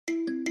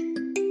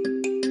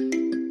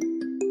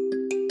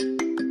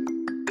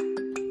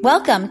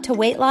Welcome to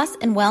Weight Loss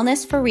and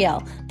Wellness for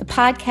Real, the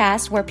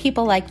podcast where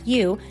people like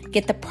you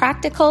get the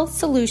practical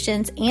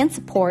solutions and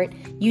support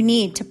you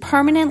need to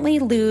permanently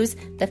lose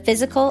the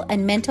physical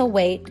and mental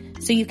weight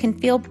so you can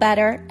feel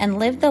better and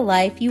live the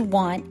life you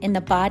want in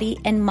the body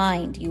and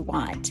mind you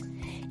want.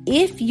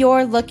 If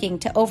you're looking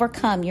to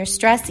overcome your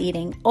stress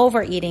eating,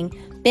 overeating,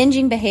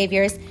 binging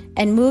behaviors,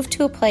 and move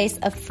to a place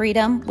of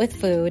freedom with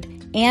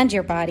food and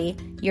your body,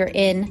 you're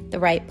in the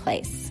right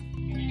place.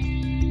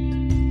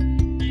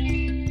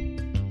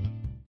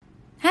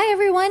 Hi,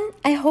 everyone.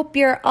 I hope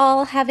you're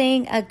all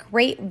having a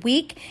great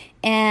week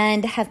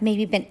and have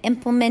maybe been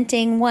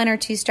implementing one or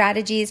two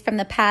strategies from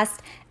the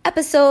past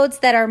episodes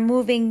that are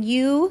moving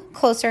you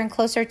closer and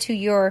closer to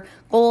your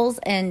goals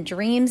and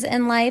dreams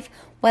in life,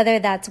 whether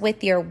that's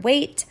with your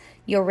weight,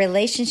 your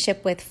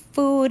relationship with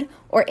food,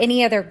 or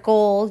any other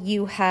goal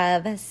you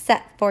have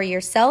set for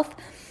yourself.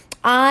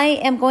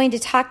 I am going to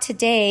talk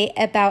today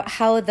about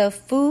how the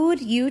food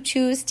you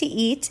choose to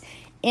eat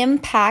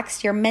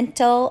impacts your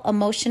mental,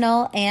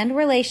 emotional, and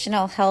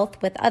relational health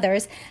with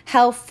others,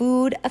 how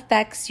food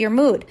affects your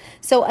mood.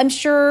 So I'm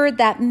sure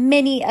that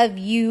many of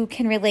you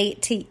can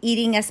relate to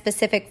eating a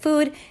specific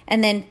food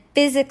and then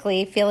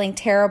physically feeling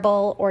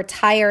terrible or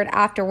tired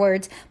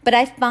afterwards. But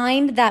I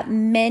find that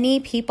many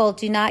people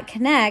do not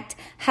connect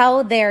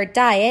how their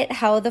diet,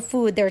 how the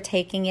food they're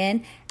taking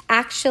in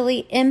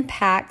actually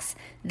impacts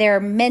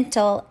their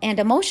mental and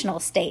emotional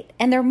state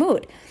and their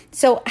mood.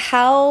 So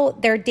how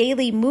their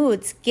daily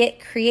moods get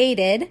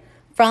created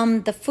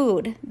from the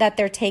food that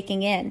they're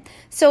taking in.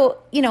 So,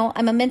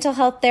 I'm a mental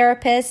health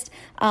therapist.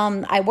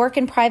 I work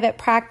in private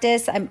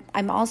practice.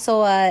 I'm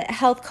also a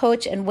health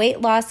coach and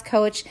weight loss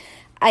coach.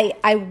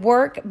 I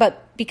work,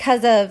 but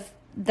because of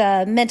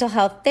the mental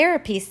health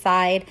therapy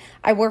side,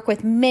 I work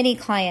with many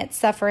clients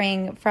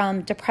suffering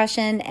from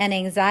depression and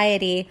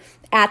anxiety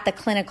at the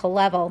clinical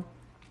level.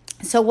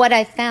 So what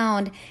I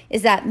found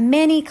is that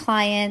many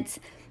clients,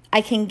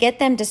 I can get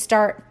them to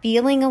start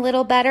feeling a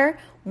little better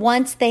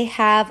once they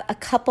have a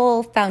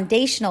couple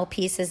foundational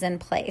pieces in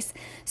place.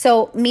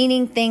 So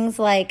meaning things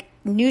like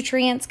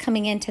nutrients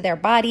coming into their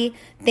body,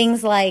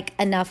 things like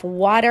enough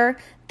water,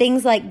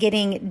 things like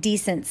getting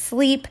decent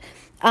sleep.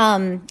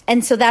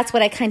 And so that's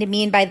what I kind of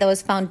mean by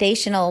those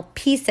foundational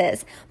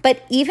pieces.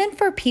 But even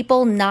for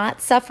people not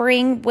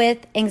suffering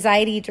with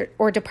anxiety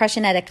or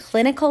depression at a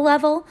clinical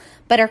level,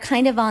 but are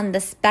kind of on the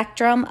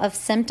spectrum of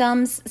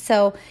symptoms.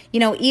 So,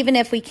 even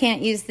if we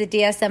can't use the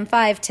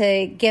DSM-5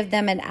 to give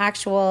them an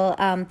actual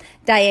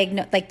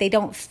like they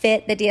don't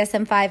fit the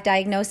DSM-5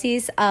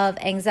 diagnoses of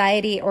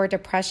anxiety or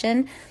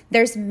depression,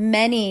 there's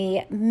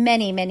many,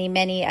 many, many,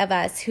 many of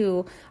us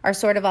who are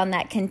sort of on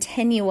that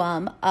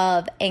continuum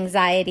of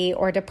anxiety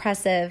or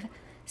depressive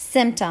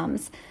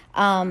symptoms.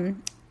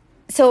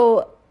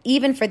 So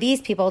even for these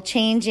people,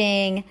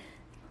 changing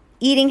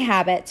eating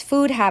habits,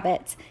 food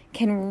habits,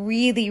 can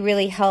really,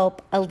 really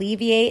help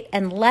alleviate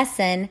and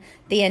lessen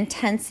the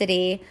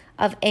intensity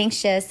of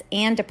anxious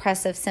and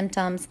depressive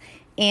symptoms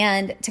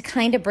and to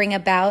kind of bring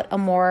about a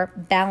more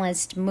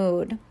balanced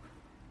mood.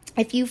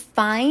 If you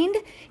find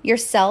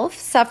yourself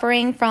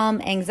suffering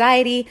from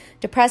anxiety,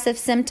 depressive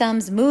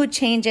symptoms, mood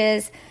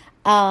changes,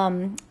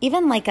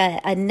 even like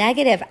a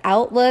negative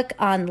outlook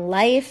on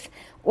life,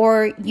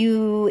 or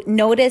you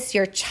notice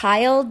your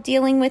child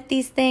dealing with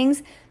these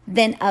things,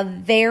 then a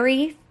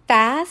very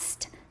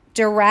fast,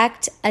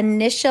 direct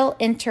initial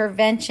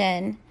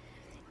intervention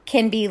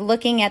can be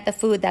looking at the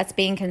food that's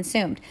being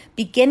consumed.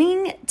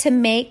 Beginning to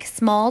make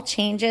small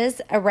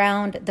changes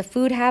around the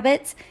food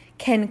habits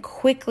can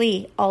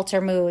quickly alter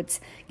moods,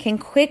 can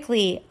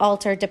quickly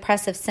alter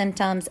depressive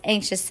symptoms,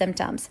 anxious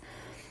symptoms.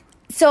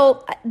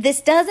 So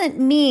this doesn't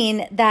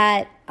mean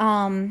that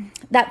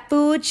that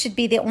food should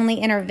be the only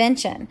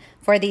intervention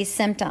for these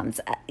symptoms.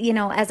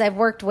 As I've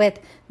worked with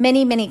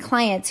many, many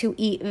clients who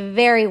eat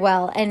very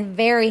well and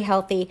very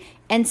healthy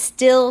and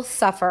still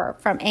suffer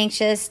from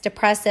anxious,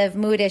 depressive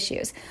mood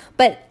issues.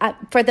 But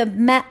for the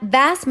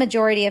vast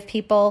majority of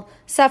people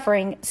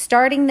suffering,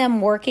 starting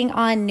them working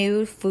on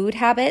new food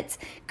habits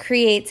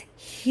creates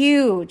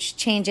huge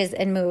changes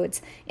in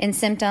moods, in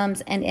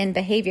symptoms, and in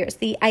behaviors.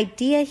 The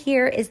idea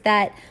here is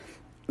that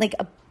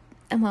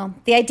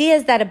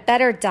a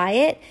better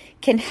diet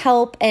can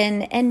help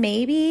and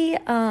maybe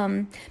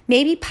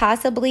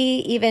possibly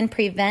even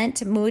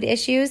prevent mood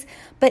issues.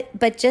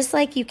 But just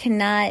like you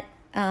cannot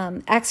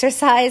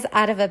exercise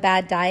out of a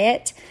bad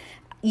diet,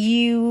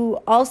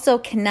 you also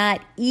cannot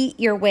eat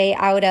your way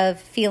out of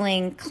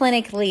feeling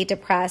clinically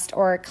depressed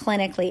or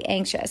clinically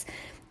anxious.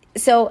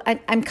 So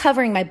I'm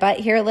covering my butt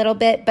here a little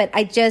bit, but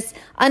I just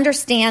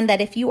understand that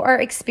if you are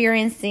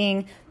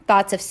experiencing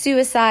thoughts of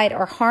suicide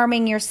or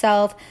harming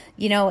yourself,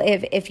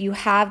 if you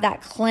have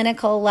that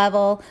clinical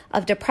level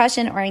of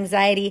depression or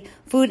anxiety,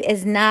 food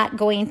is not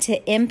going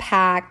to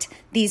impact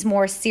these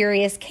more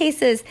serious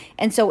cases.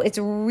 And so it's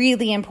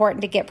really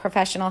important to get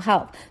professional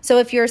help. So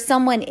if you're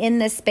someone in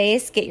this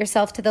space, get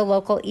yourself to the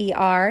local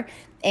ER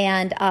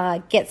and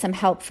get some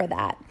help for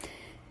that.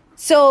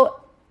 So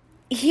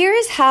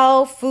here's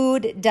how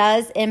food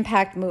does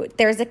impact mood.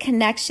 There's a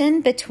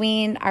connection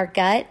between our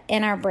gut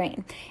and our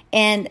brain.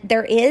 And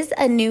there is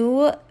a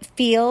new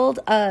field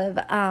of,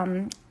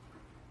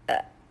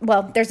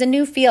 there's a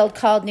new field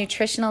called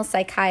nutritional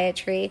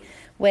psychiatry,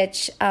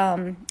 which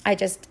I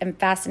just am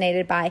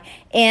fascinated by.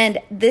 And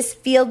this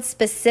field's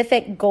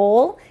specific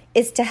goal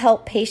is to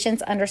help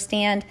patients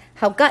understand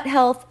how gut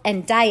health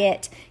and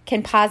diet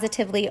can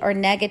positively or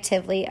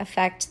negatively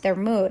affect their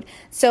mood.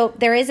 So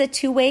there is a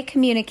two-way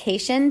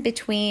communication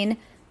between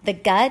the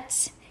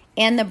gut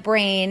and the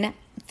brain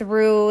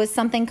through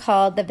something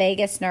called the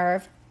vagus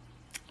nerve.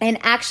 And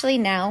actually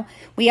now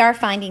we are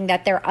finding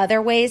that there are other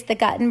ways the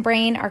gut and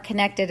brain are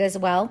connected as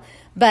well.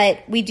 But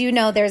we do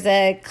know there's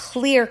a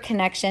clear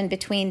connection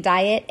between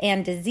diet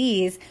and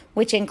disease,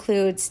 which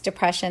includes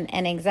depression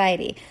and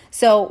anxiety.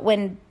 So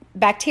when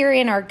bacteria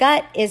in our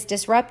gut is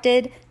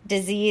disrupted,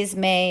 disease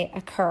may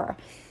occur.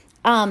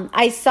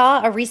 I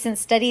saw a recent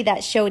study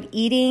that showed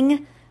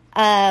eating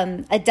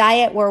a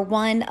diet where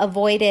one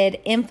avoided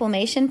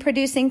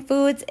inflammation-producing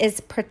foods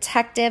is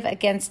protective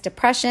against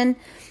depression.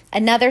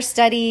 Another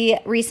study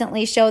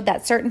recently showed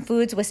that certain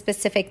foods with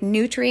specific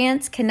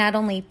nutrients can not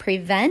only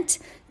prevent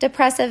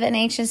depressive and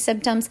anxious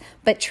symptoms,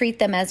 but treat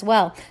them as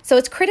well. So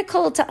it's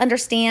critical to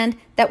understand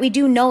that we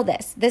do know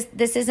this.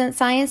 This isn't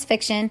science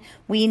fiction.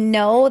 We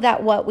know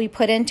that what we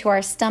put into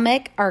our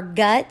stomach, our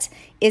gut,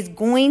 is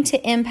going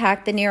to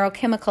impact the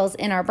neurochemicals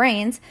in our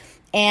brains.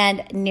 And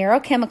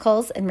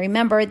neurochemicals, and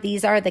remember,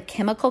 these are the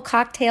chemical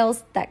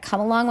cocktails that come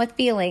along with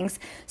feelings.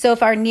 So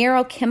if our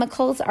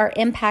neurochemicals are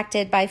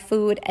impacted by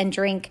food and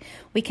drink,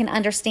 we can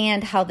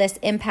understand how this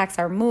impacts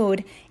our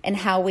mood and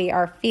how we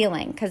are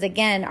feeling. Because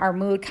again, our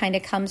mood kind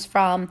of comes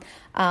from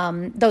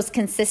those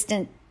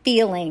consistent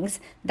feelings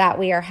that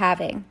we are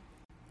having.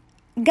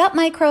 Gut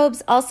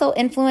microbes also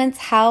influence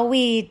how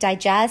we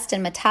digest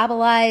and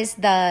metabolize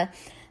the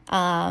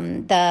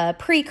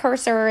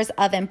precursors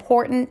of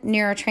important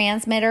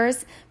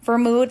neurotransmitters for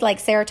mood, like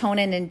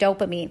serotonin and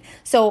dopamine.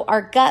 So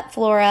our gut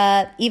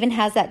flora even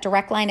has that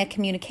direct line of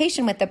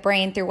communication with the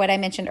brain through what I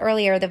mentioned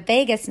earlier, the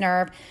vagus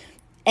nerve.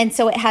 And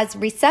so it has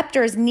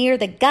receptors near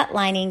the gut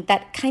lining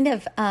that kind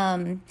of,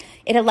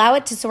 it allow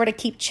it to sort of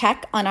keep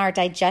check on our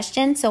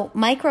digestion. So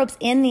microbes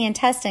in the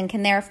intestine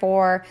can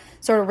therefore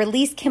sort of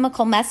release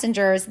chemical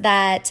messengers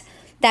that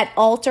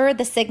alter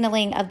the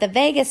signaling of the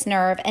vagus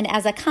nerve, and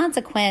as a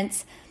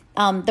consequence,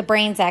 the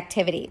brain's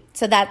activity.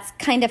 So that's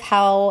kind of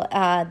how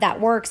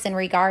that works in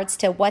regards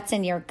to what's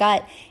in your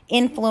gut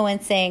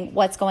influencing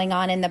what's going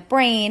on in the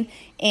brain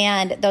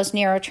and those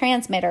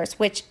neurotransmitters,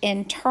 which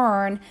in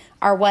turn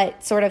are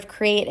what sort of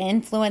create and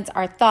influence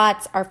our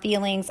thoughts, our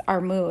feelings,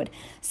 our mood.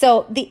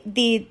 So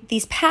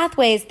these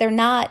pathways, they're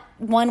not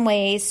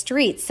one-way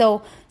streets.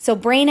 So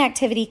brain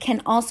activity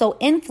can also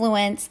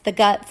influence the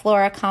gut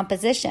flora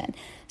composition.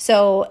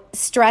 So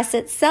stress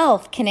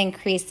itself can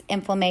increase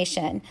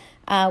inflammation,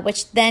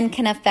 which then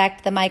can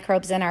affect the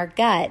microbes in our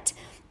gut.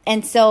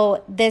 And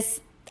so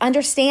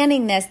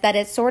understanding that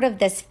it's sort of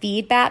this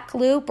feedback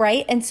loop,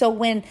 right? And so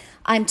when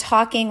I'm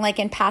talking, like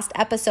in past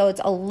episodes,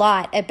 a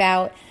lot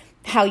about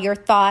how your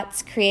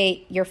thoughts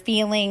create your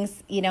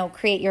feelings,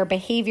 create your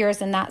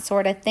behaviors and that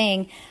sort of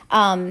thing,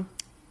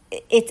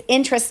 it's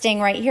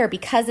interesting right here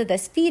because of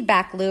this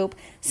feedback loop.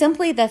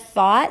 Simply the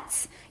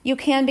thoughts you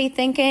can be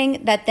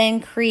thinking that then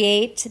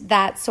create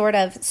that sort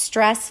of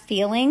stress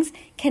feelings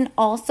can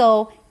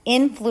also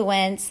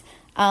influence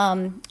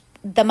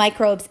the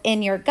microbes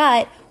in your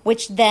gut,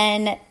 which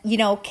then,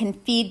 can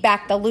feed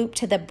back the loop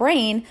to the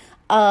brain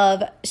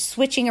of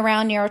switching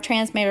around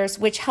neurotransmitters,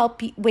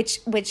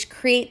 which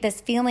create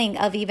this feeling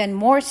of even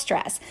more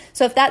stress.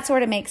 So if that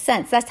sort of makes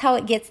sense, that's how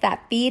it gets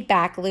that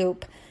feedback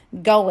loop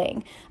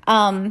going.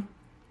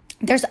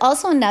 There's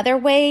also another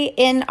way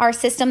in our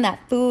system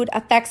that food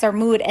affects our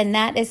mood, and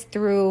that is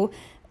through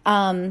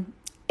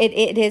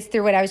it is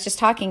through what I was just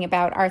talking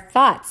about, our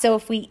thoughts. So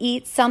if we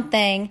eat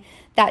something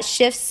that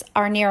shifts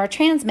our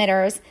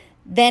neurotransmitters,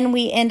 then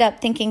we end up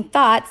thinking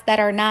thoughts that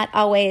are not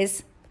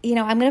always,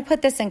 I'm going to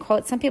put this in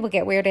quotes. Some people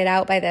get weirded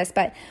out by this,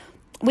 but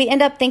we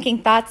end up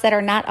thinking thoughts that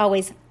are not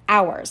always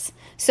ours.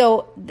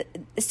 So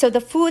the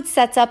food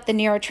sets up the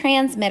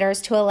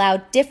neurotransmitters to allow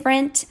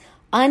different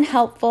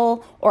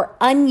unhelpful or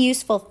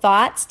unuseful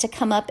thoughts to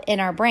come up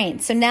in our brain.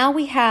 So now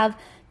we have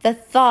the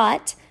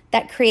thought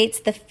that creates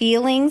the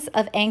feelings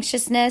of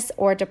anxiousness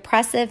or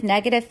depressive,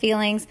 negative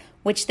feelings,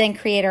 which then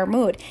create our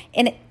mood.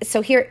 And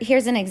so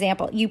here's an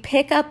example. You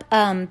pick up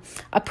a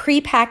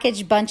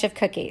prepackaged bunch of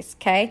cookies,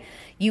 okay?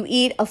 You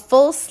eat a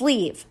full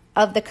sleeve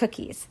of the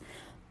cookies.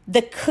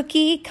 The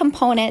cookie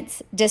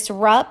components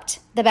disrupt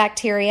the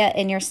bacteria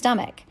in your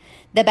stomach.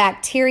 The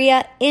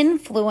bacteria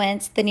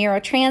influence the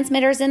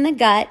neurotransmitters in the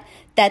gut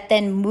that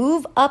then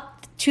move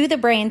up to the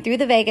brain through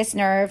the vagus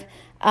nerve.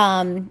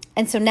 And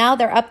so now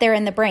they're up there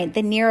in the brain.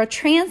 The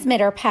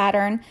neurotransmitter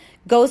pattern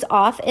goes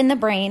off in the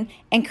brain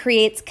and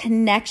creates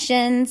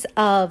connections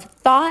of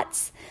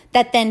thoughts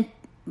that then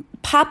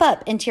pop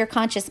up into your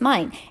conscious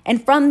mind.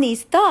 And from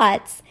these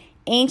thoughts,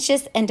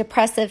 anxious and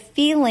depressive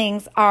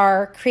feelings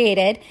are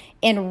created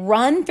and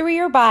run through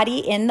your body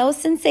in those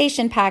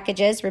sensation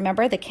packages.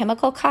 Remember the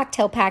chemical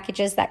cocktail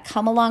packages that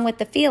come along with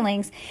the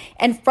feelings.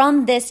 And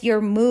from this,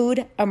 your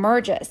mood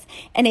emerges.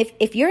 And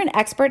if you're an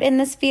expert in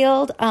this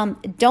field,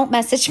 don't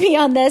message me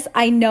on this.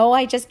 I know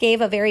I just gave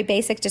a very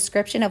basic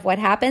description of what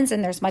happens,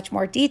 and there's much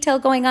more detail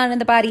going on in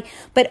the body.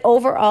 But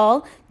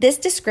overall, this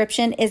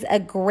description is a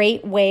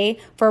great way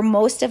for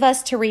most of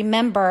us to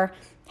remember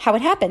how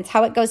it happens,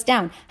 how it goes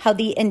down, how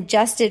the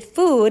ingested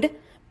food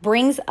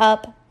brings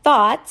up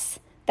thoughts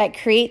that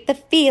create the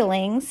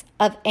feelings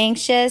of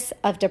anxious,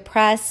 of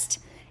depressed,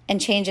 and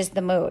changes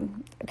the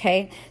mood,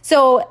 okay?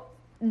 So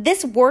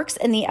this works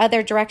in the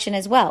other direction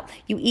as well.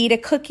 You eat a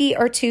cookie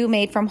or two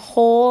made from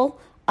whole,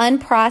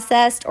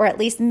 unprocessed, or at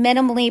least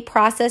minimally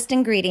processed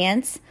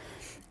ingredients.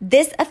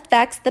 This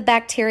affects the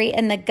bacteria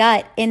in the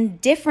gut in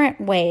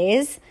different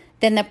ways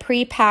than the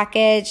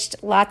prepackaged,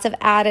 lots of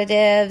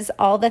additives,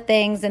 all the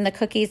things in the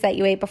cookies that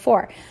you ate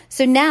before.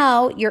 So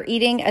now you're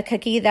eating a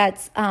cookie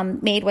that's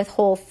made with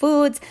whole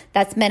foods,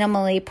 that's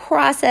minimally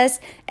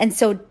processed, and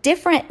so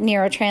different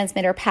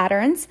neurotransmitter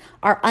patterns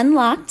are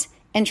unlocked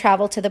and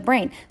travel to the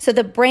brain. So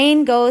the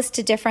brain goes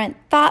to different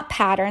thought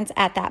patterns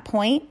at that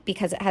point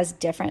because it has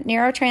different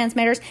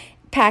neurotransmitters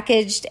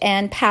packaged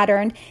and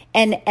patterned,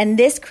 and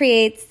this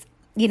creates,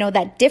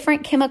 that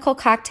different chemical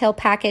cocktail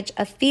package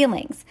of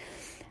feelings.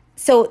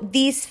 So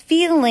these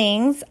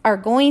feelings are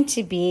going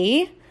to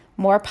be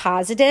more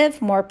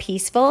positive, more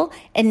peaceful,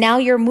 and now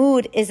your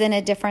mood is in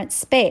a different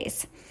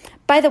space.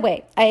 By the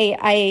way,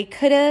 I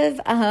could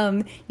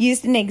have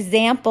used an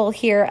example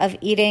here of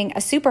eating a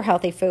super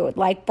healthy food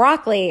like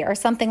broccoli or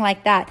something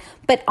like that.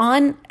 But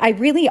I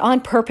really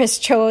on purpose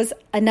chose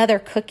another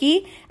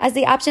cookie as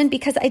the option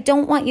because I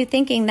don't want you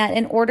thinking that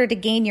in order to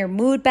gain your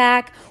mood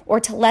back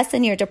or to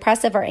lessen your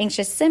depressive or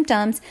anxious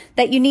symptoms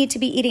that you need to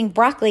be eating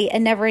broccoli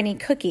and never any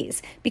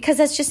cookies, because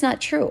that's just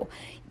not true.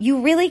 You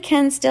really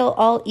can still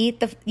all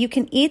you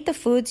can eat the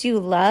foods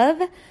you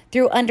love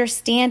through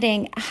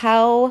understanding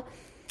how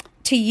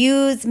to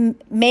use,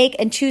 make,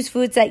 and choose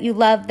foods that you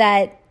love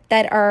that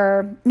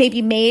are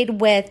maybe made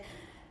with,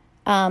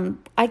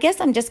 I guess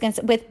I'm just going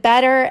to say, with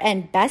better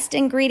and best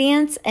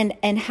ingredients,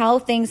 and how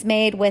things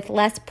made with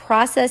less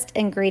processed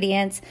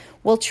ingredients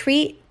will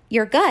treat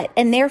your gut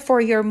and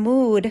therefore your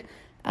mood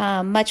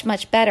much,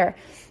 much better.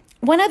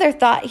 One other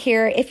thought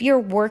here, if you're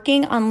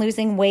working on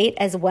losing weight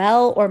as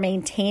well or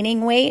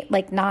maintaining weight,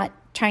 like not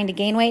trying to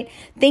gain weight,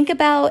 think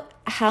about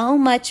how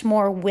much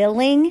more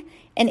willing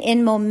and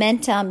in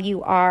momentum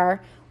you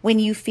are when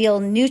you feel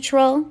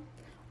neutral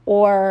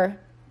or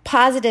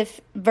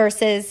positive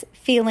versus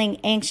feeling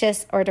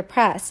anxious or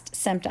depressed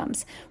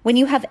symptoms. When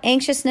you have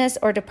anxiousness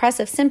or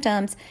depressive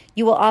symptoms,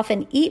 you will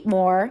often eat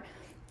more,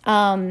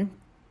 and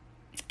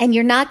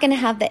you're not going to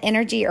have the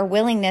energy or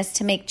willingness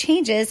to make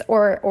changes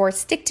or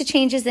stick to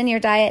changes in your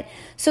diet.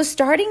 So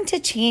starting to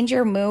change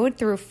your mood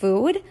through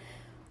food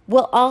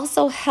will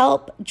also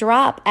help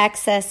drop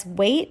excess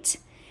weight,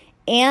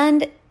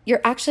 and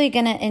you're actually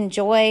going to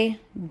enjoy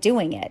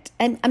doing it.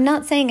 And I'm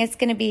not saying it's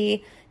going to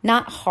be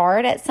not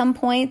hard at some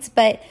points,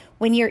 but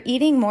when you're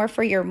eating more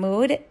for your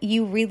mood,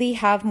 you really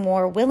have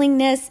more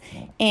willingness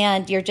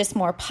and you're just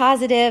more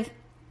positive,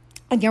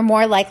 and you're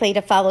more likely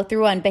to follow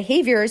through on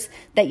behaviors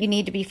that you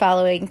need to be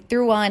following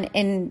through on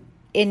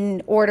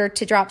in order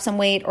to drop some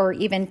weight or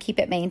even keep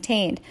it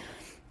maintained.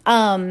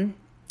 And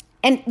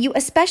you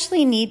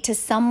especially need to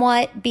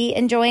somewhat be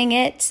enjoying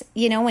it,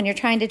 when you're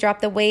trying to drop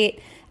the weight,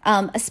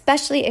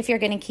 especially if you're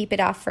going to keep it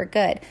off for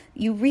good.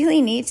 You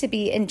really need to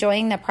be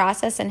enjoying the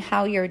process and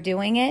how you're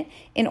doing it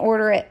in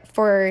order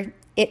for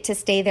it to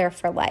stay there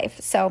for life.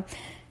 So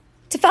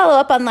to follow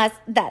up on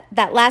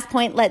that last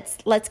point,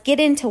 let's get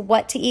into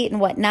what to eat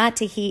and what not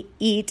to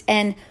eat.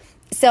 And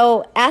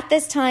so at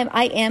this time,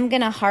 I am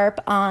going to harp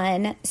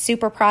on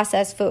super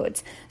processed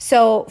foods.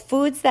 So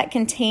foods that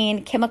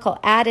contain chemical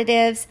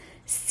additives,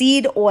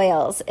 seed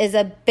oils is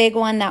a big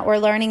one that we're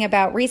learning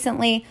about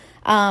recently.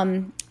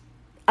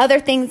 Other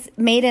things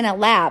made in a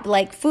lab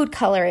like food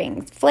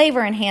coloring,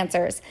 flavor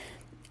enhancers.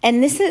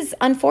 And this is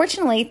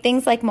unfortunately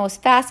things like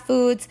most fast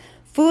foods,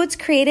 foods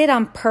created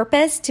on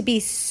purpose to be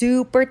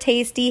super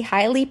tasty,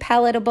 highly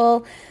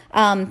palatable,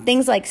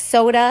 things like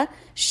soda,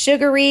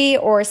 sugary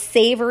or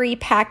savory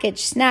packaged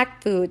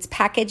snack foods,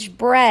 packaged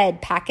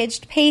bread,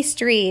 packaged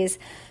pastries,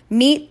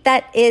 meat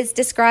that is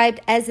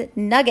described as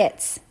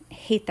nuggets. I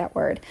hate that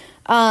word.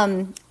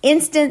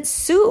 Instant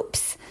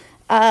soups.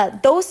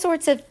 Those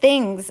sorts of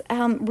things.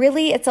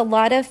 Really, it's a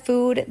lot of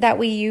food that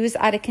we use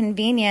out of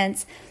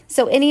convenience.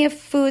 So any of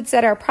foods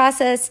that are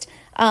processed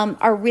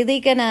are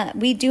really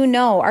we do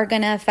know are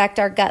going to affect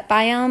our gut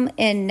biome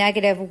in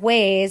negative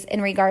ways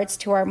in regards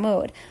to our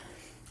mood.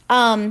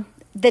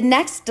 The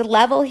next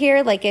level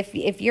here, like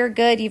if you're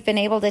good, you've been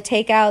able to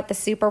take out the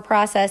super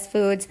processed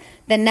foods,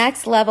 the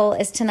next level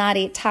is to not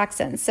eat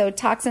toxins. So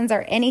toxins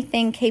are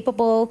anything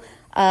capable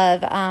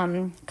of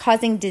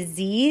causing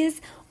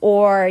disease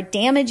or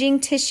damaging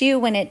tissue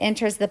when it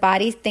enters the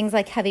body, things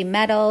like heavy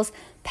metals,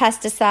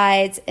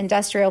 pesticides,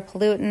 industrial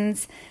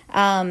pollutants.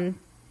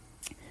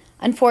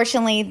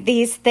 Unfortunately,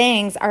 these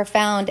things are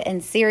found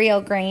in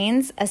cereal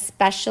grains,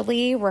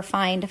 especially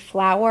refined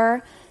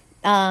flour,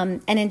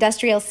 and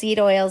industrial seed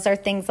oils are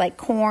things like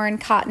corn,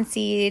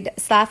 cottonseed,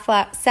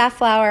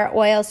 safflower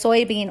oil,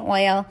 soybean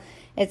oil,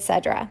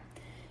 etc.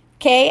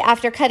 Okay,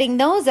 after cutting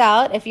those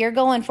out, if you're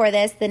going for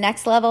this, the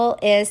next level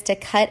is to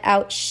cut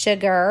out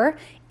sugar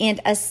and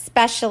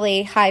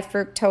especially high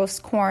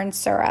fructose corn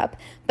syrup,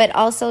 but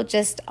also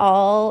just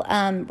all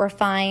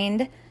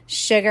refined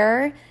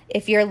sugar.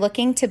 If you're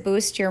looking to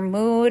boost your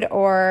mood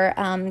or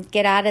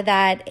get out of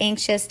that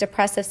anxious,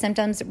 depressive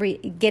symptoms,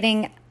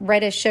 getting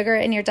rid of sugar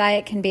in your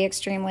diet can be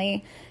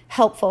extremely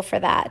helpful for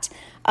that.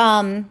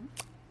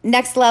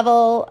 Next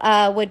level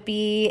would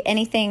be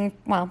anything,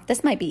 well,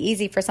 this might be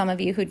easy for some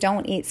of you who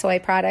don't eat soy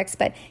products,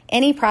 but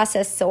any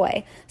processed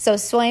soy. So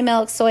soy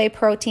milk, soy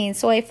protein,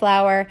 soy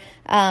flour,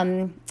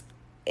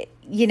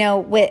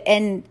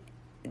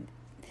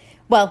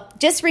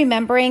 just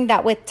remembering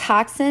that with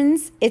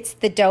toxins, it's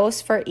the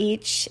dose for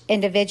each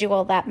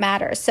individual that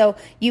matters. So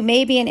you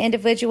may be an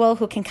individual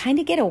who can kind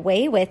of get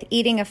away with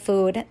eating a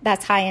food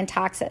that's high in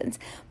toxins.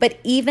 But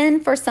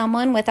even for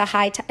someone with a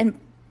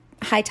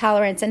high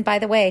tolerance, and by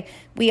the way,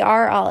 we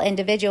are all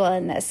individual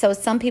in this. So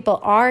some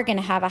people are going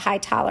to have a high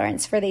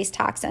tolerance for these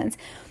toxins.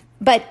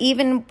 But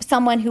even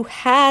someone who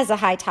has a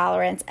high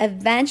tolerance,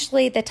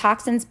 eventually the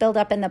toxins build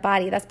up in the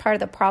body. That's part of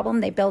the problem.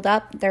 They build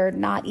up. They're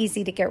not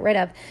easy to get rid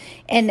of.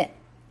 And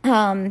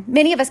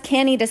many of us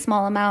can eat a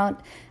small amount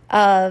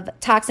of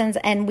toxins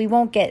and we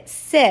won't get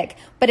sick.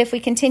 But if we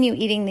continue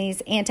eating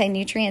these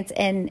anti-nutrients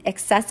in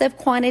excessive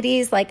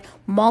quantities, like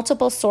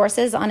multiple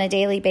sources on a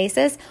daily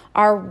basis,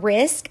 our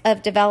risk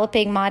of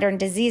developing modern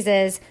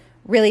diseases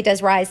really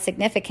does rise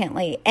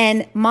significantly.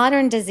 And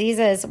modern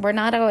diseases, we're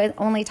not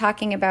only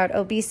talking about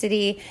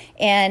obesity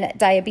and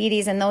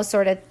diabetes and those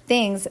sort of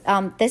things.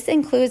 This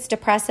includes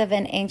depressive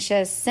and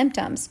anxious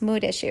symptoms,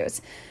 mood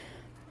issues.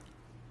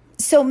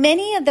 So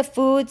many of the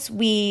foods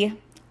we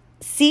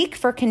seek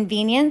for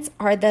convenience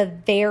are the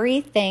very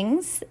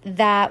things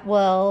that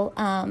will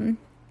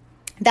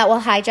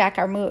hijack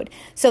our mood.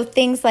 So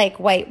things like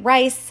white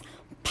rice,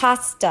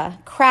 pasta,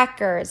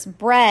 crackers,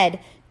 bread,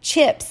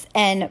 chips,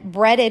 and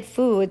breaded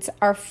foods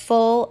are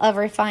full of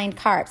refined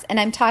carbs. And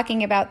I'm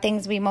talking about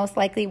things we most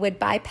likely would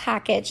buy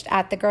packaged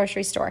at the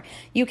grocery store.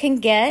 You can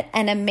get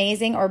an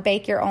amazing or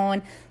bake your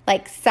own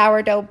like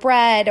sourdough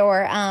bread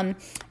or,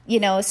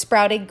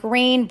 sprouted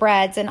grain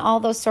breads and all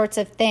those sorts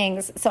of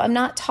things. So I'm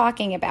not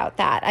talking about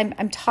that.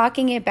 I'm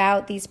talking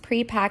about these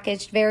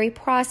prepackaged, very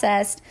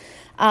processed,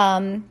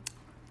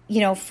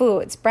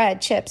 foods,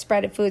 bread, chips,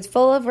 breaded foods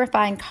full of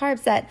refined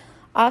carbs that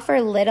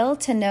offer little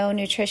to no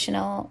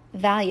nutritional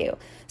value.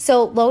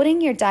 So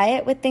loading your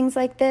diet with things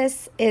like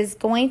this is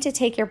going to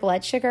take your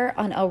blood sugar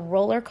on a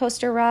roller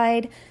coaster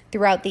ride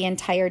throughout the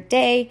entire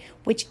day,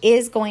 which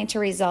is going to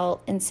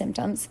result in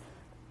symptoms,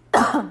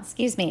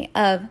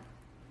 of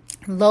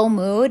low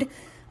mood,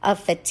 of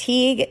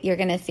fatigue. You're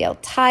going to feel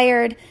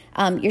tired.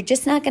 You're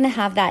just not going to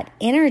have that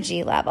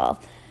energy level.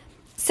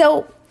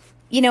 So,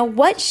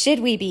 what should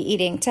we be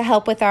eating to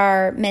help with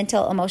our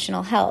mental,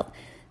 emotional health?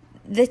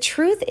 The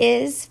truth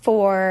is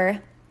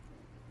for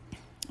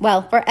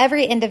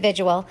every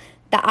individual,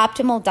 the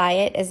optimal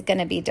diet is going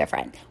to be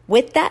different.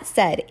 With that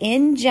said,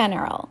 in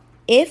general,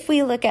 if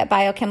we look at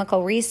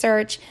biochemical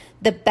research,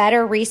 the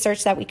better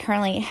research that we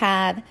currently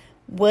have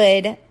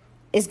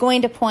is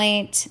going to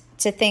point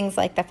to things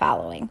like the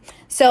following.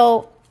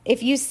 So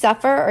if you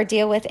suffer or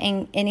deal with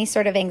any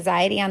sort of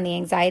anxiety on the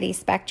anxiety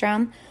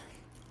spectrum,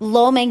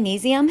 low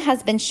magnesium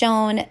has been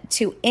shown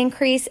to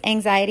increase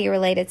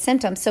anxiety-related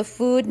symptoms. So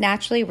food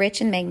naturally rich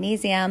in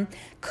magnesium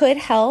could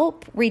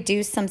help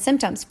reduce some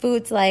symptoms.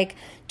 Foods like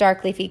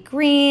dark leafy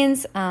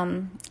greens,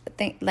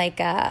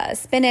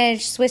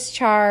 spinach, Swiss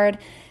chard,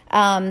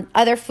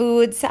 other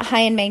foods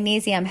high in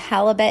magnesium,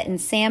 halibut and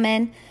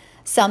salmon,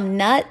 some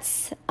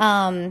nuts,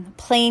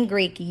 plain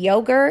Greek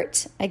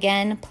yogurt.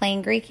 Again,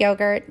 plain Greek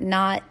yogurt,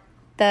 not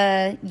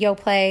the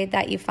Yoplait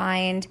that you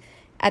find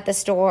at the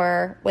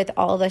store with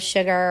all the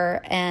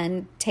sugar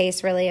and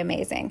tastes really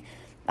amazing.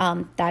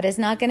 That is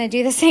not going to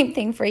do the same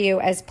thing for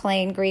you as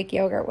plain Greek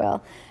yogurt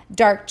will.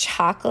 Dark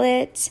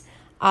chocolate,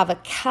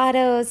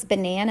 avocados,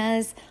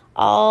 bananas,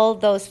 all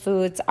those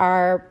foods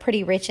are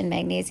pretty rich in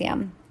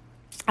magnesium.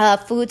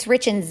 Foods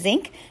rich in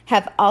zinc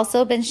have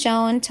also been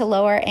shown to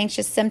lower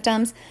anxious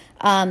symptoms.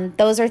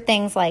 Those are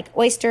things like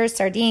oysters,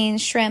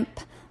 sardines,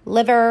 shrimp,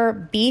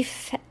 liver,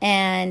 beef,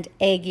 and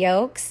egg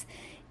yolks.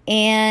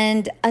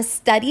 And a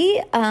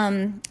study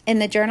in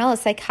the Journal of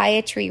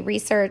Psychiatry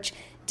Research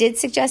did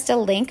suggest a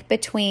link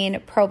between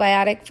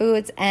probiotic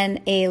foods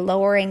and a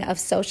lowering of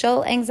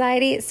social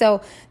anxiety.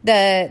 So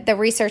the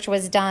research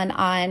was done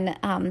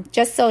on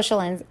just social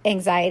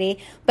anxiety,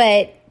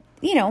 but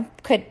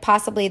could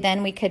possibly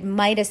then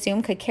might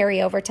assume could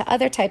carry over to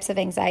other types of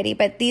anxiety.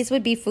 But these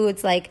would be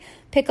foods like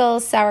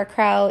pickles,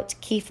 sauerkraut,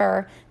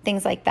 kefir,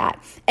 things like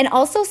that. And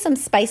also some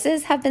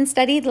spices have been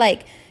studied,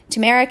 like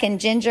turmeric and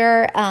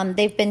ginger.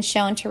 They've been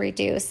shown to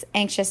reduce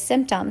anxious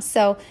symptoms.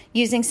 So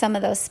using some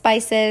of those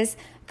spices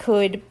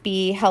could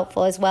be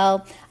helpful as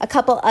well. A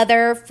couple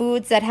other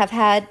foods that have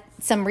had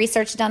some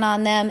research done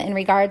on them in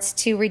regards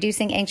to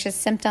reducing anxious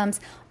symptoms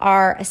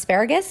are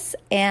asparagus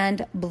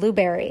and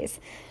blueberries.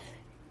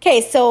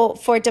 Okay, so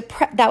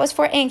that was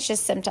for anxious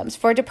symptoms.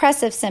 For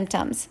depressive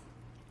symptoms,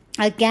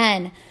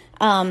 again,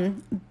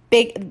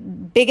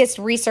 biggest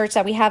research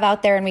that we have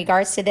out there in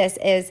regards to this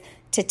is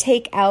to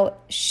take out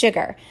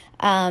sugar.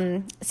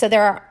 So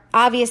there are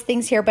obvious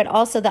things here, but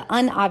also the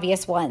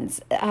unobvious ones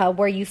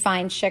where you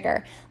find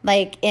sugar,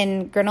 like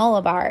in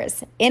granola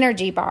bars,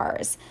 energy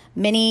bars,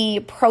 mini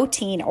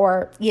protein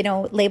or,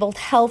 labeled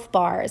health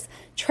bars,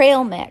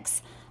 trail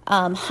mix,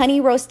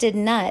 honey roasted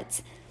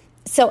nuts.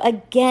 So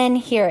again,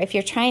 here, if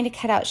you're trying to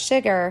cut out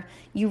sugar,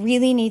 you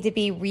really need to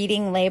be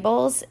reading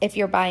labels if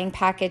you're buying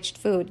packaged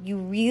food. You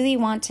really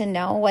want to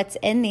know what's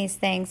in these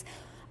things.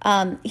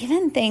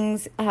 Even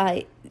things,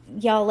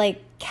 y'all,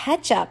 like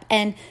ketchup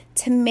and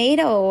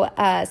tomato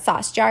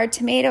sauce, jarred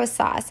tomato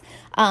sauce.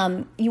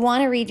 You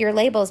want to read your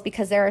labels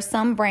because there are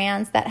some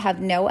brands that have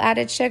no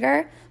added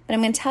sugar. But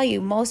I'm going to tell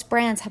you, most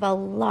brands have a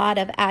lot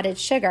of added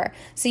sugar.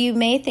 So you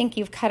may think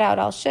you've cut out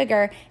all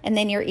sugar and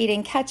then you're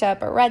eating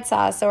ketchup or red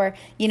sauce or,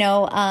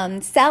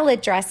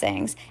 salad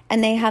dressings.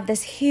 And they have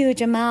this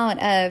huge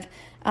amount of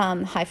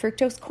high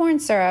fructose corn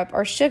syrup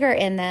or sugar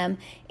in them.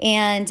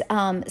 And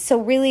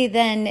so really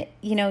then,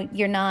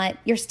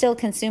 you're still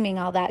consuming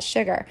all that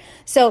sugar.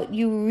 So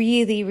you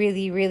really,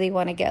 really, really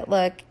want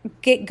to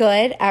get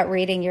good at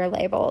reading your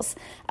labels.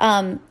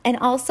 And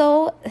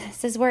also,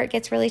 this is where it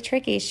gets really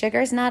tricky.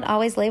 Sugar is not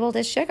always labeled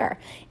as sugar.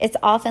 It's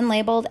often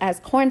labeled as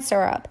corn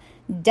syrup,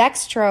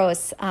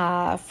 dextrose,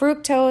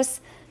 fructose,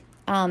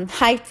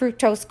 high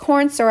fructose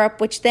corn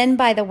syrup, which then,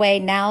 by the way,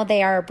 now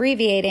they are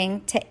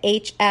abbreviating to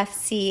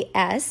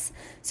HFCS.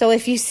 So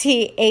if you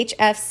see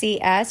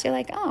HFCS, you're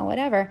like, oh,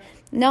 whatever.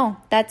 No,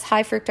 that's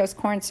high fructose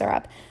corn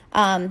syrup.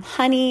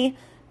 Honey,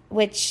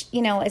 which,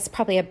 is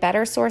probably a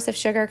better source of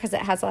sugar because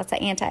it has lots of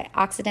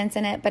antioxidants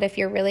in it. But if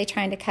you're really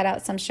trying to cut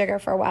out some sugar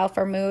for a while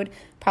for mood,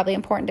 probably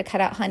important to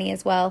cut out honey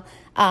as well.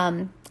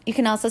 You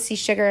can also see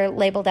sugar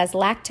labeled as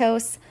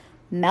lactose,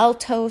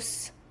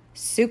 maltose,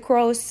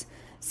 sucrose.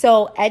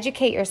 So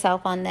educate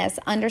yourself on this.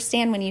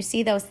 Understand when you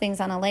see those things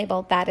on a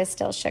label, that is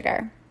still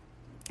sugar.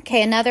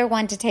 Okay, another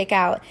one to take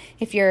out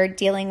if you're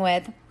dealing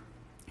with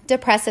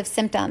depressive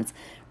symptoms,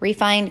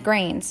 refined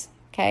grains.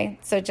 Okay,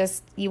 so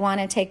just you want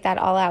to take that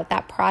all out,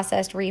 that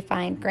processed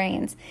refined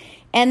grains.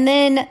 And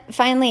then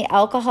finally,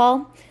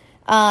 alcohol.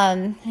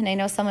 And I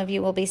know some of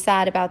you will be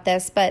sad about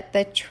this, but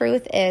the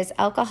truth is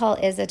alcohol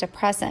is a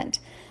depressant.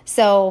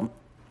 So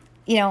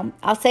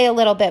I'll say a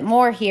little bit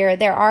more here.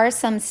 There are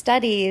some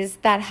studies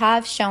that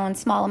have shown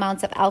small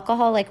amounts of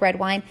alcohol, like red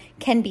wine,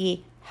 can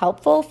be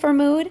helpful for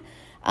mood.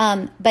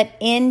 But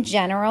in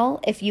general,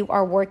 if you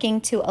are working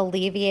to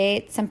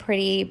alleviate some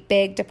pretty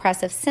big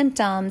depressive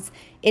symptoms,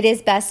 it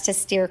is best to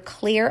steer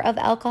clear of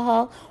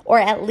alcohol or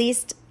at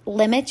least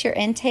limit your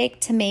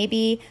intake to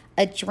maybe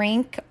a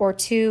drink or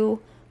two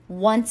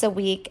once a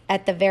week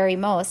at the very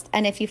most.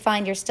 And if you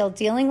find you're still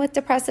dealing with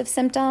depressive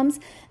symptoms,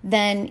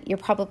 then you're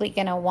probably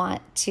going to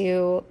want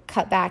to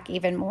cut back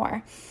even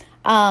more.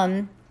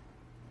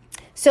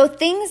 So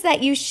things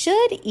that you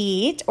should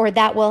eat or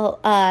that will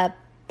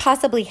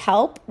possibly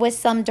help with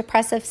some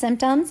depressive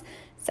symptoms,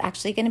 it's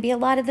actually going to be a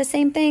lot of the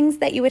same things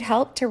that you would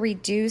help to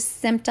reduce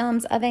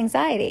symptoms of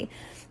anxiety.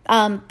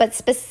 But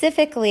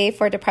specifically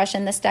for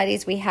depression, the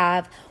studies we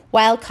have,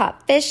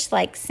 wild-caught fish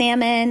like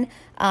salmon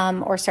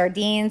or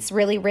sardines,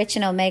 really rich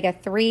in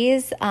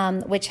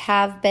omega-3s, which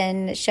have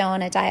been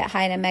shown a diet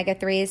high in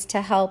omega-3s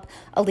to help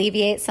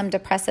alleviate some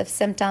depressive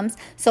symptoms.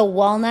 So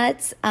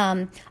walnuts,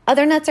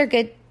 other nuts are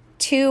good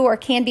too or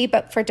can be,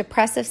 but for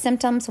depressive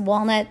symptoms,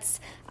 walnuts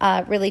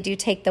really do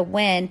take the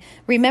win.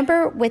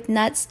 Remember with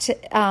nuts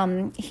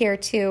here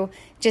too,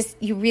 just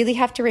you really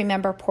have to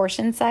remember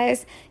portion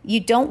size. You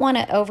don't want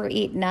to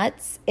overeat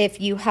nuts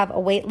if you have a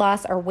weight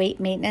loss or weight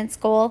maintenance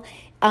goal.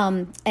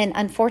 And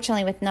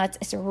unfortunately with nuts,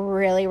 it's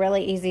really,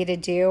 really easy to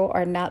do,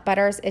 or nut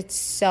butters. It's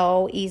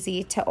so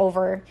easy to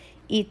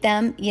overeat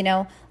them,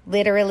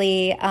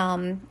 literally,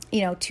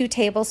 2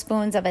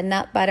 tablespoons of a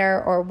nut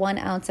butter or 1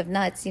 ounce of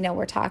nuts,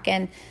 we're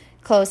talking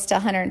close to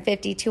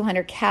 150,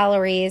 200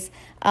 calories.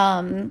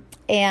 So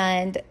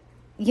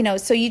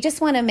you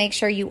just want to make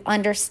sure you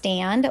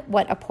understand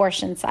what a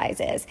portion size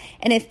is.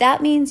 And if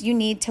that means you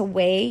need to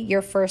weigh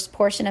your first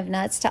portion of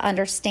nuts to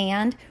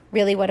understand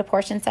really what a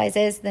portion size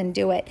is, then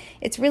do it.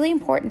 It's really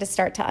important to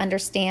start to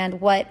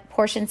understand what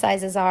portion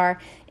sizes are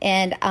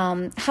and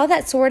how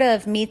that sort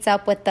of meets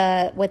up with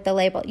the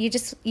label.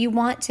 You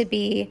want to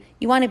be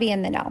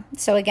in the know.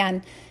 So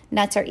again,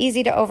 nuts are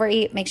easy to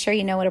overeat. Make sure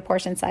you know what a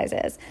portion size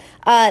is.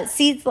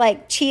 Seeds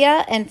like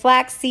chia and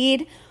flax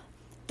seed,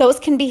 those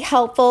can be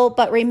helpful,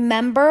 but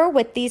remember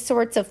with these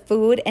sorts of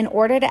food, in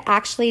order to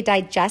actually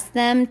digest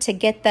them, to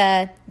get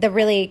the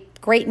really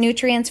great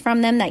nutrients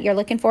from them that you're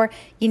looking for,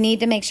 you need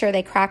to make sure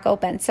they crack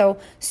open. So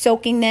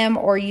soaking them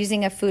or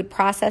using a food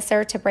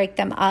processor to break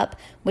them up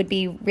would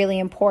be really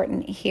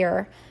important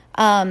here.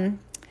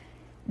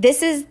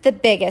 This is the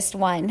biggest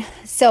one.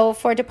 So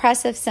for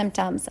depressive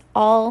symptoms,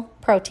 all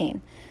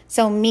protein.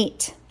 So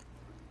meat.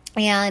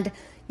 And,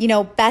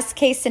 best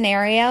case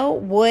scenario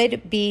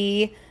would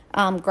be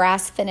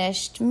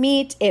grass-finished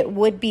meat. It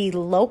would be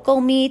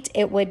local meat.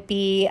 It would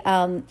be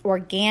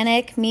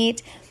organic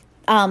meat.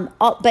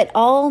 But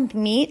all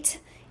meat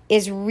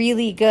is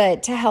really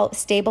good to help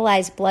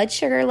stabilize blood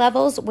sugar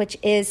levels, which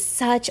is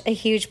such a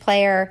huge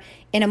player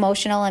in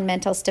emotional and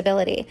mental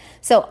stability.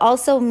 So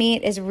also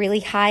meat is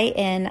really high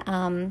in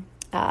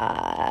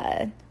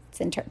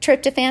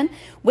tryptophan,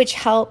 which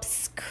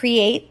helps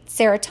create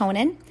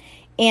serotonin.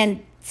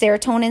 And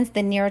serotonin is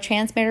the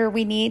neurotransmitter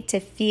we need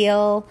to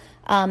feel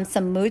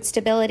some mood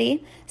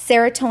stability.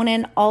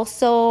 Serotonin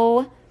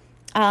also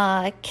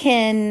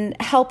can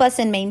help us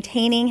in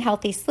maintaining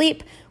healthy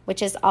sleep,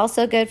 which is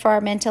also good for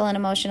our mental and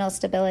emotional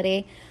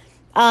stability.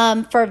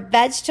 For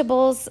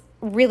vegetables,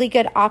 really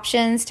good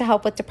options to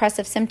help with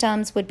depressive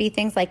symptoms would be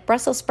things like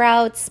Brussels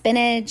sprouts,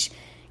 spinach,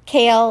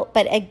 kale.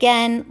 But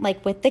again,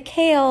 like with the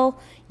kale,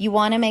 you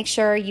want to make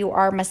sure you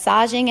are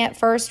massaging it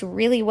first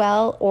really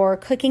well or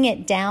cooking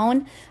it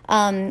down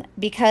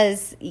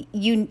because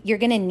you're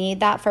going to need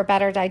that for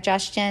better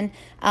digestion.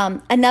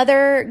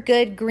 Another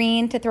good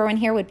green to throw in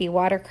here would be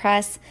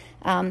watercress.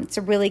 It's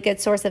a really good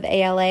source of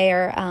ALA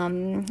or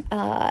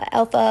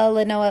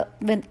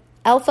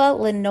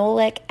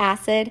alpha-linoleic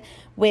acid,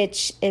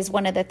 which is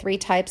one of the 3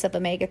 types of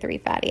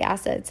omega-3 fatty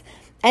acids.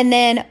 And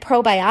then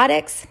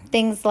probiotics,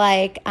 things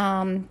like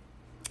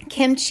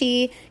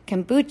kimchi,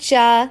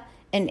 kombucha.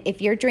 And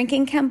if you're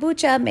drinking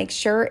kombucha, make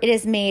sure it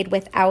is made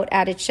without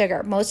added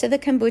sugar. Most of the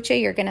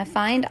kombucha you're going to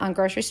find on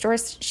grocery store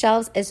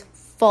shelves is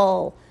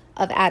full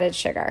of added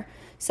sugar.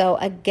 So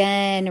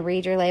again,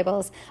 read your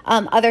labels.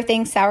 Other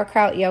things,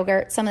 sauerkraut,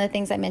 yogurt, some of the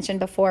things I mentioned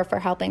before for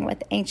helping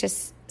with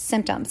anxious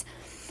symptoms.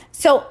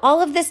 So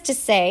all of this to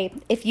say,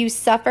 if you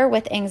suffer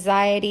with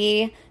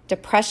anxiety,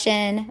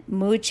 depression,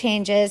 mood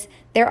changes,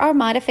 there are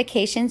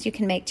modifications you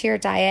can make to your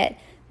diet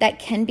that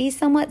can be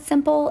somewhat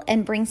simple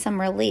and bring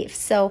some relief.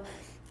 So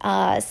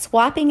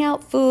swapping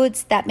out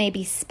foods that may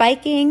be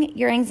spiking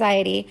your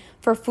anxiety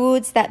for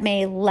foods that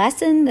may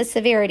lessen the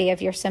severity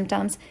of your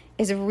symptoms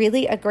is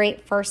really a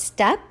great first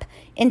step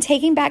in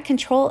taking back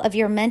control of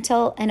your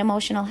mental and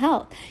emotional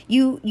health.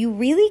 You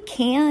really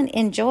can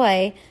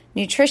enjoy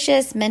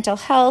nutritious mental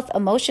health,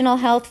 emotional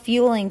health,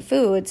 fueling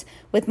foods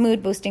with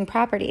mood boosting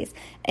properties,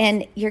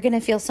 and you're going to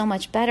feel so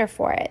much better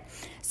for it.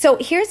 So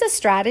here's a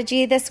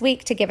strategy this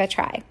week to give a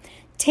try.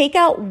 Take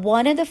out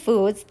one of the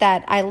foods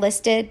that I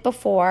listed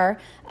before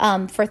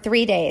for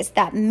 3 days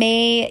that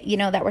may,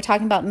 that we're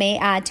talking about may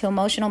add to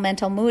emotional,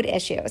 mental, mood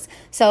issues.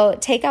 So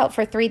take out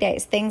for 3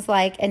 days things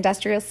like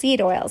industrial seed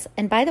oils.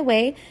 And by the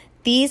way,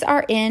 these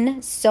are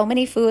in so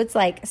many foods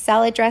like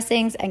salad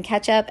dressings and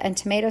ketchup and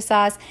tomato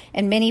sauce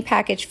and many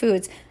packaged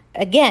foods.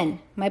 Again,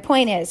 my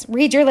point is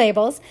read your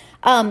labels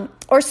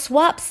or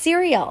swap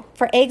cereal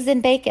for eggs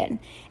and bacon.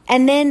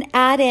 And then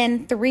add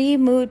in 3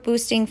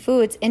 mood-boosting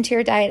foods into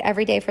your diet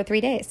every day for 3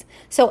 days.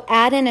 So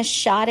add in a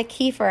shot of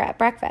kefir at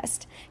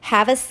breakfast.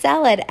 Have a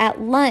salad at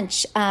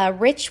lunch,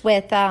 rich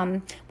with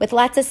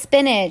lots of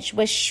spinach,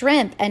 with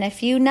shrimp and a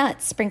few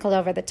nuts sprinkled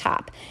over the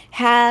top.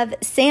 Have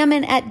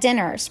salmon at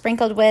dinner,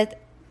 sprinkled with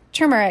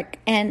turmeric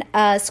and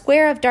a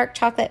square of dark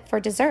chocolate for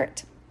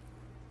dessert.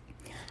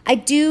 I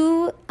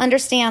do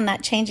understand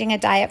that changing a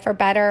diet for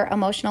better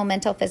emotional,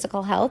 mental,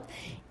 physical health,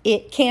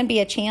 it can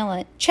be a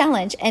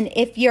challenge. And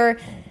if you're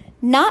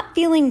not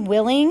feeling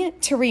willing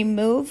to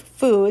remove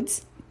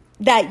foods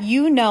that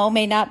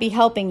may not be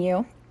helping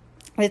you,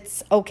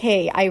 it's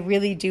okay. I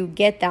really do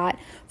get that.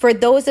 For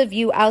those of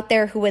you out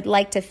there who would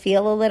like to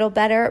feel a little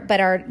better, but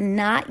are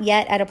not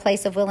yet at a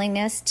place of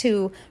willingness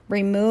to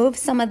remove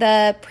some of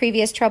the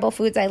previous trouble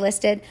foods I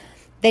listed,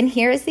 then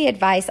here's the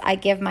advice I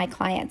give my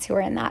clients who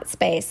are in that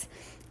space,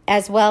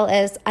 as well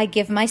as I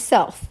give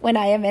myself when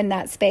I am in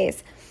that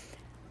space.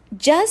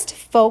 Just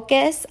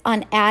focus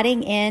on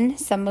adding in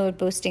some mood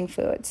boosting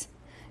foods.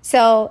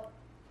 So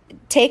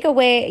take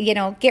away,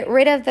 get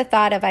rid of the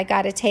thought of I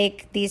got to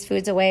take these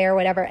foods away or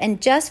whatever,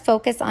 and just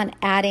focus on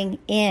adding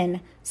in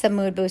some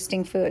mood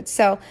boosting foods.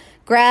 So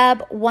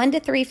grab 1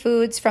 to 3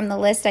 foods from the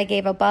list I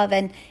gave above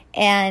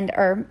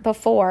or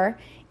before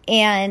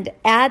and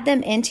add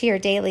them into your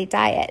daily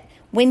diet.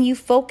 When you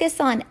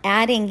focus on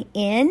adding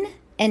in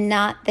and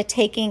not the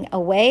taking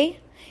away,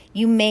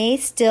 you may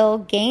still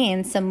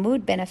gain some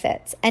mood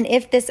benefits. And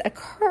if this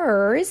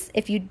occurs,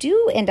 if you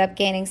do end up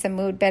gaining some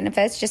mood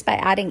benefits just by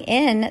adding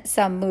in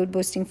some mood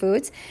boosting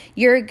foods,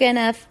 you're going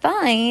to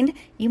find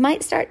you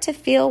might start to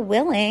feel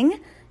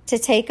willing to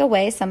take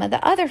away some of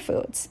the other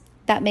foods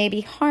that may be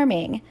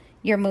harming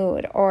your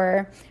mood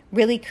or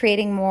really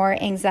creating more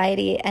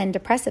anxiety and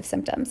depressive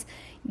symptoms.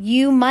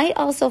 You might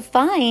also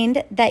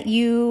find that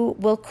you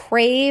will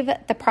crave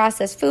the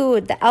processed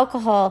food, the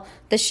alcohol,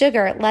 the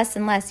sugar less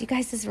and less. You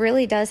guys, this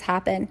really does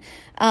happen.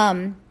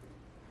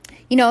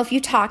 If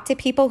you talk to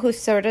people who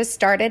sort of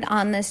started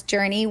on this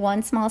journey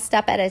one small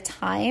step at a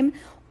time,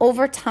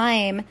 over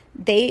time,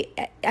 I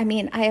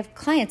have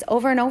clients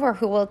over and over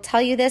who will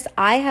tell you this.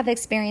 I have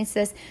experienced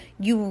this.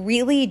 You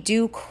really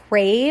do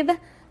crave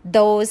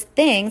those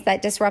things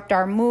that disrupt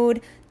our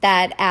mood,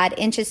 that add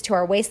inches to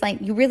our waistline.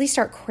 You really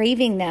start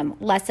craving them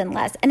less and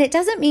less. And it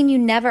doesn't mean you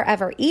never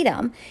ever eat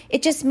them.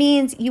 It just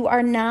means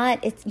you're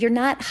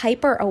not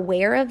hyper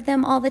aware of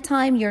them all the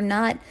time. You're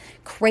not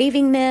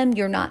craving them.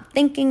 You're not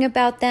thinking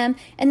about them.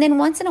 And then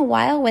once in a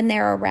while when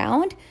they're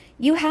around,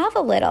 you have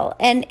a little,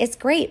 and it's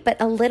great, but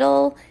a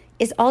little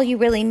is all you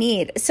really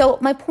need. So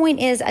my point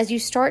is, as you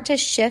start to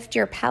shift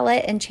your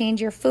palate and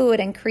change your food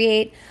and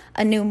create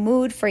a new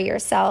mood for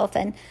yourself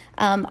and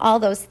all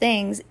those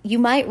things, you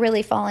might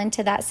really fall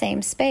into that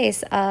same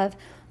space of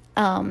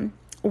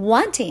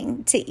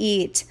wanting to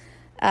eat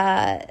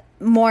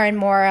more and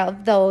more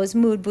of those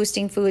mood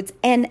boosting foods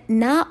and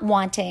not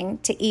wanting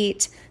to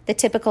eat the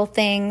typical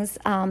things,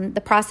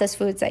 the processed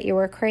foods that you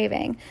were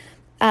craving.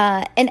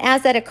 And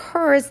as that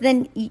occurs,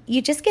 then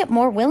you just get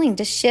more willing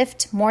to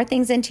shift more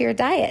things into your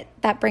diet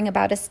that bring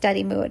about a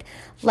steady mood,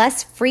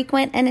 less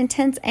frequent and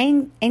intense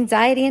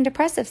anxiety and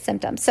depressive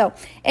symptoms. So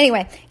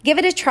anyway, give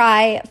it a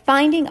try.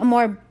 Finding a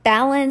more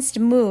balanced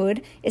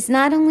mood is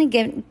not only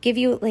give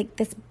you like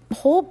this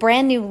whole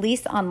brand new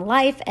lease on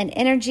life and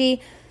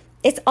energy,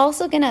 it's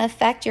also going to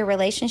affect your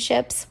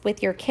relationships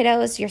with your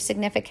kiddos, your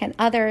significant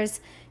others,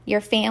 your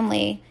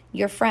family,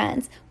 your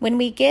friends. When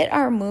we get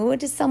our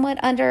mood somewhat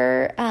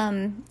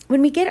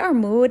when we get our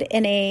mood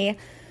in a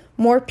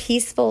more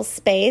peaceful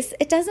space,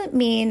 it doesn't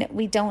mean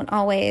we don't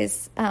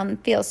always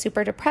feel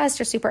super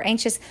depressed or super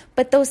anxious,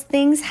 but those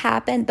things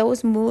happen,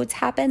 those moods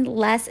happen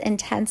less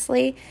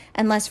intensely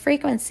and less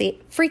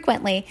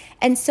frequently.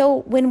 And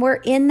so when we're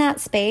in that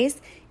space,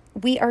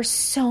 we are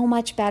so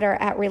much better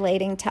at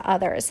relating to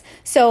others.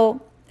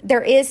 So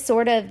there is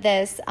sort of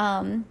this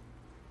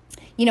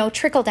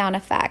trickle down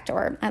effect,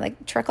 or I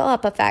like trickle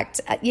up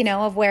effect,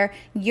 of where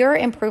you're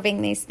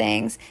improving these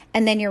things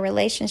and then your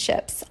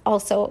relationships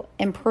also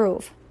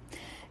improve.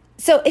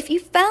 So if you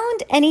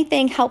found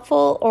anything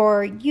helpful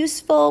or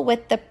useful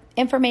with the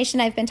information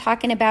I've been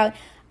talking about,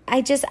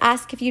 I just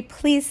ask if you'd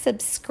please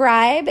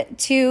subscribe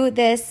to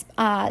this,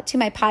 to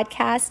my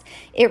podcast.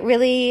 It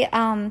really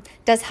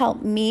does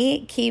help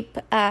me keep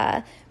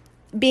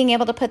being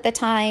able to put the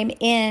time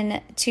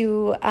in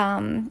to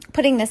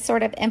putting this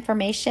sort of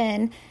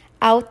information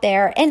out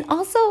there. And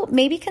also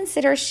maybe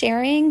consider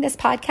sharing this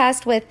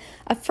podcast with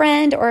a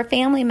friend or a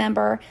family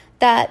member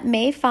that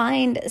may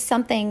find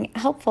something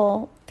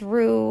helpful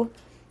through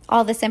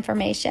all this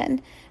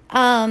information.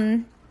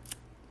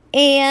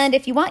 And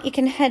if you want, you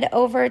can head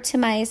over to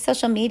my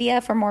social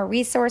media for more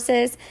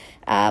resources.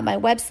 My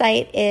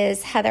website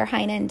is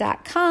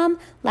heatherheynen.com.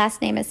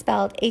 Last name is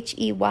spelled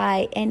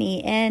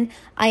Heynen.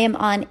 I am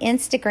on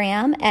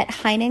Instagram at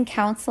Heynen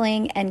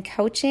Counseling and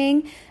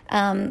Coaching.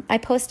 I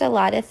post a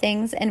lot of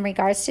things in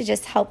regards to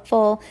just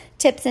helpful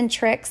tips and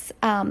tricks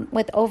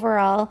with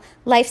overall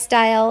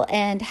lifestyle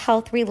and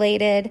health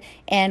related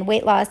and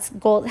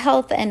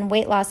health and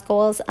weight loss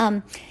goals.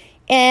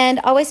 And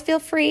always feel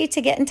free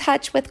to get in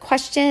touch with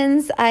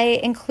questions. I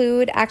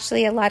include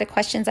actually a lot of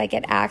questions I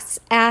get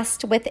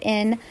asked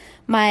within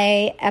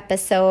my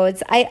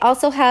episodes. I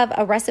also have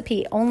a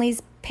recipe only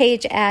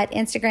page at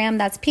Instagram.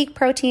 That's Peak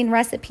Protein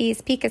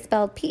Recipes. Peak is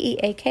spelled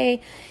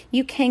Peak.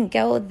 You can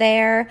go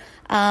there.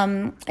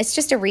 It's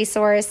just a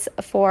resource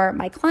for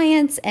my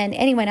clients and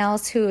anyone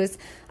else who's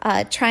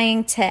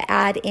trying to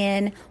add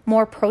in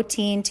more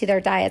protein to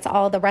their diets.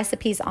 All the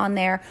recipes on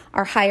there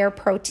are higher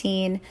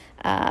protein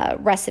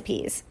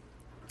recipes.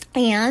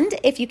 And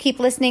if you keep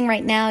listening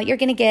right now, you're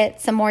going to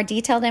get some more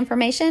detailed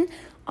information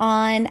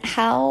on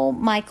how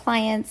my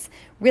clients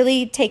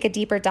really take a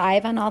deeper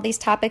dive on all these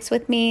topics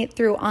with me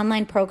through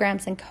online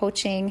programs and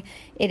coaching.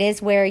 It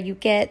is where you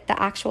get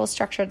the actual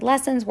structured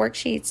lessons,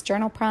 worksheets,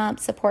 journal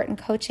prompts, support, and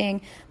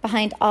coaching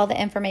behind all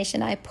the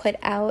information I put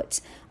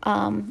out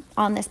on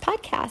this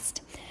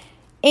podcast.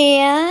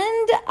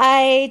 And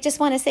I just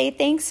want to say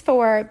thanks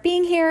for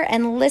being here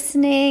and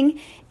listening.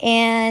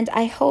 And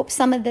I hope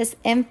some of this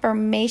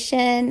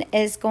information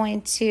is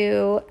going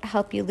to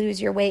help you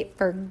lose your weight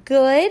for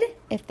good.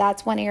 If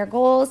that's one of your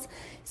goals,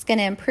 it's going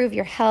to improve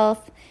your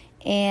health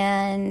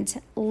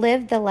and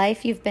live the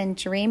life you've been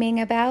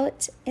dreaming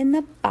about in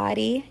the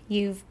body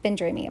you've been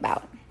dreaming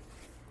about.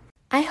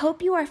 I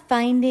hope you are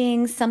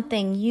finding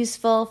something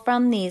useful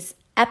from these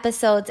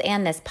episodes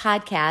and this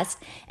podcast.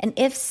 And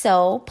if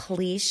so,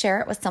 please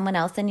share it with someone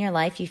else in your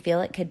life you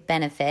feel it could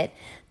benefit.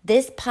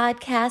 This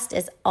podcast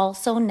is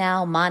also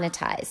now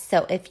monetized.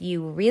 So if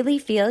you really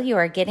feel you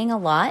are getting a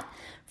lot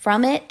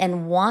from it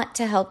and want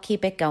to help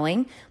keep it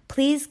going,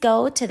 please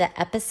go to the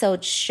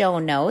episode show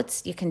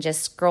notes. You can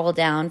just scroll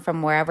down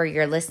from wherever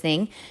you're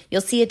listening.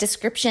 You'll see a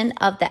description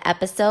of the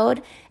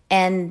episode,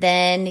 and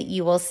then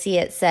you will see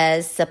it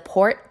says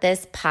support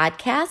this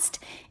podcast.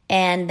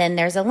 And then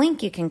there's a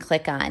link you can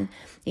click on.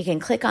 You can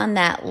click on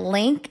that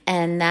link,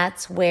 and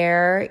that's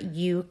where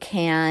you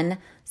can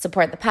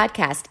support the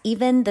podcast.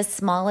 Even the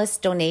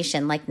smallest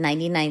donation, like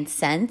 99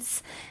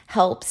 cents,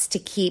 helps to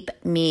keep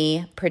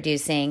me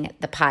producing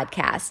the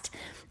podcast.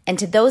 And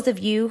to those of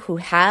you who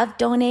have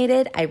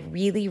donated, I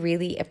really,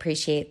 really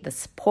appreciate the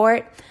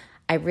support.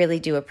 I really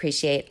do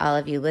appreciate all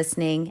of you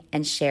listening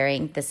and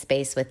sharing the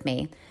space with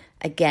me.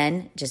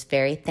 Again, just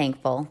very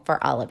thankful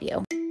for all of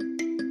you.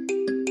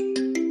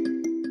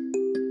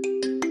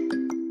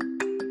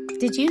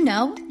 Did you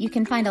know you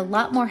can find a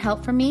lot more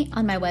help from me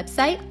on my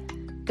website?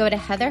 Go to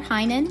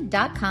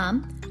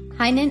heatherheynen.com.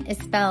 Heynen is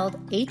spelled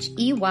Heynen,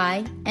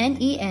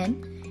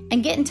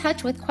 and get in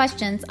touch with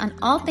questions on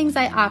all things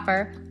I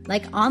offer,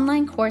 like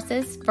online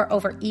courses for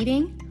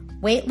overeating,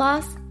 weight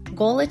loss,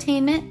 goal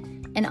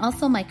attainment, and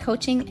also my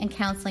coaching and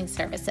counseling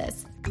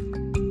services.